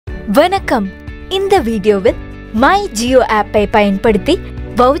வணக்கம். இந்த வீடியோவில் MyJio App-ஐ பயன்படுத்தி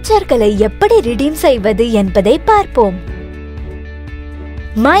வவுச்சர்களை எப்படி ரிடீம் செய்வது என்பதை பார்ப்போம்.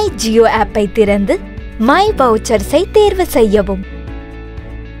 MyJio App-ஐ திறந்து My Vouchers-ஐ தேர்வு செய்யவும்.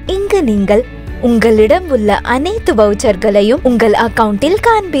 இங்கு நீங்கள் உங்களிடம் உள்ள அனைத்து வவுச்சர்களையும் உங்கள் அக்கவுண்டில்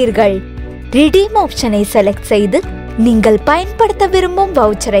காண்பீர்கள். ரிடீம் ஆப்ஷனை செலக்ட் செய்து நீங்கள் பயன்படுத்த விரும்பும்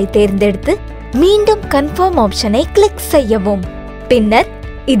வவுச்சரை தேர்ந்தெடுத்து மீண்டும் கன்ஃபார்ம் ஆப்ஷனை கிளிக் செய்யவும். பின்னர்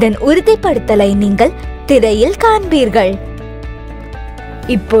இதன் உறுதிப்படுத்தலை நீங்கள் திரையில் காண்பீர்கள்.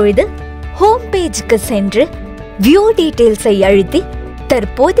 இப்பொழுது ஹோம் பேஜுக்கு சென்று வியூ டீடைல்ஸை அழுத்தி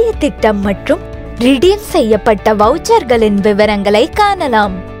தற்போதைய திட்டம் மற்றும் ரிடீம் செய்யப்பட்ட வவுச்சர்களின் விவரங்களை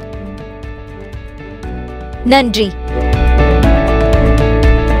காணலாம். நன்றி.